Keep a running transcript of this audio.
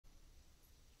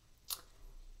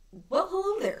Well,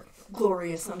 hello there,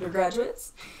 glorious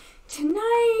undergraduates.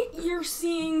 Tonight you're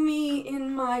seeing me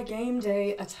in my game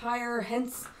day attire,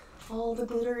 hence all the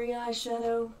glittery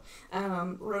eyeshadow.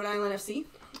 Rhode Island FC,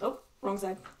 oh, wrong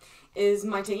side, is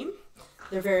my team.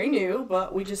 They're very new,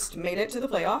 but we just made it to the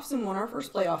playoffs and won our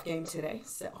first playoff game today,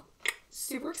 so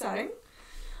super exciting.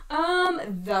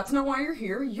 That's not why you're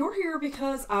here. You're here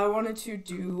because I wanted to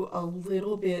do a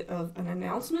little bit of an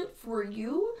announcement for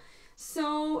you.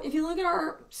 So, if you look at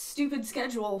our stupid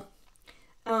schedule,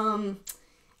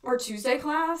 our Tuesday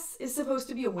class is supposed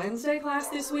to be a Wednesday class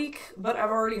this week, but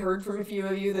I've already heard from a few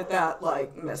of you that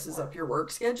like messes up your work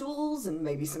schedules and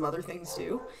maybe some other things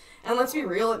too. And let's be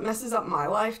real, it messes up my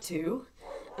life too.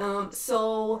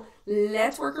 So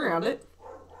let's work around it.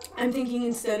 I'm thinking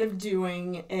instead of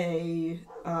doing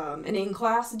an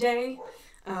in-class day,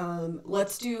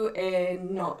 let's do a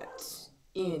not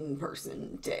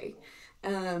in-person day.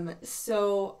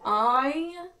 So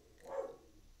I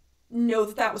know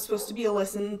that was supposed to be a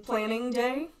lesson planning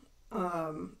day,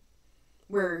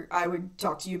 where I would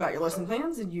talk to you about your lesson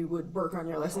plans and you would work on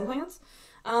your lesson plans.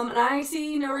 And I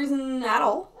see no reason at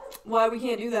all why we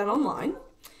can't do that online.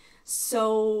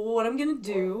 So what I'm gonna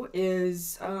do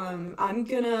is I'm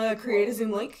gonna create a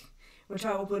Zoom link, which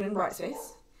I will put in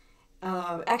Brightspace.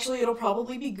 Actually, it'll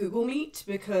probably be Google Meet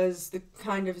because the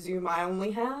kind of Zoom I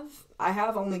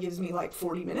have only gives me like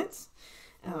 40 minutes.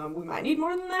 We might need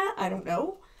more than that. I don't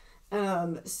know.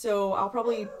 So I'll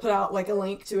probably put out like a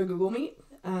link to a Google Meet,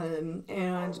 and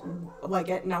like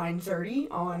at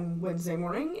 9:30 on Wednesday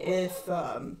morning, if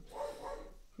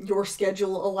your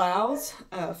schedule allows,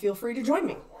 feel free to join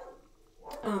me.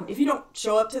 If you don't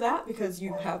show up to that because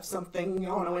you have something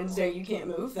on a Wednesday you can't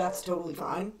move, that's totally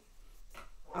fine.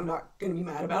 I'm not going to be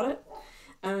mad about it.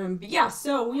 But yeah,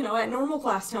 so, at normal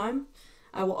class time,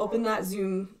 I will open that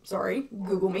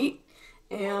Google Meet.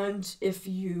 And if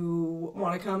you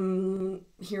want to come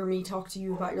hear me talk to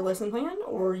you about your lesson plan,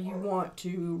 or you want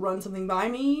to run something by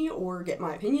me, or get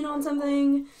my opinion on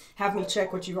something, have me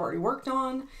check what you've already worked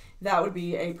on, that would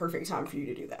be a perfect time for you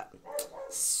to do that.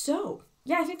 So,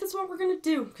 yeah, I think that's what we're going to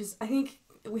do, because I think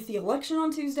with the election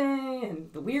on Tuesday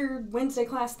and the weird Wednesday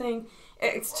class thing,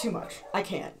 it's too much. I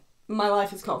can't. My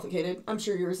life is complicated. I'm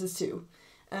sure yours is too.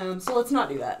 So let's not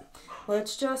do that.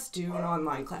 Let's just do an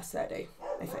online class that day,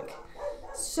 I think.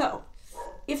 So,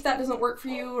 if that doesn't work for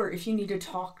you, or if you need to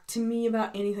talk to me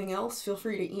about anything else, feel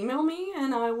free to email me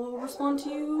and I will respond to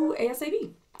you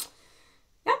ASAP.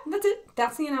 Yeah, that's it.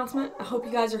 That's the announcement. I hope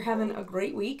you guys are having a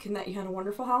great week and that you had a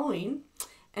wonderful Halloween.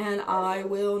 And I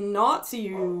will not see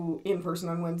you in person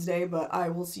on Wednesday, but I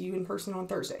will see you in person on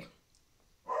Thursday.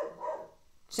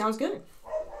 Sounds good.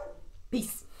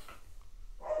 Peace.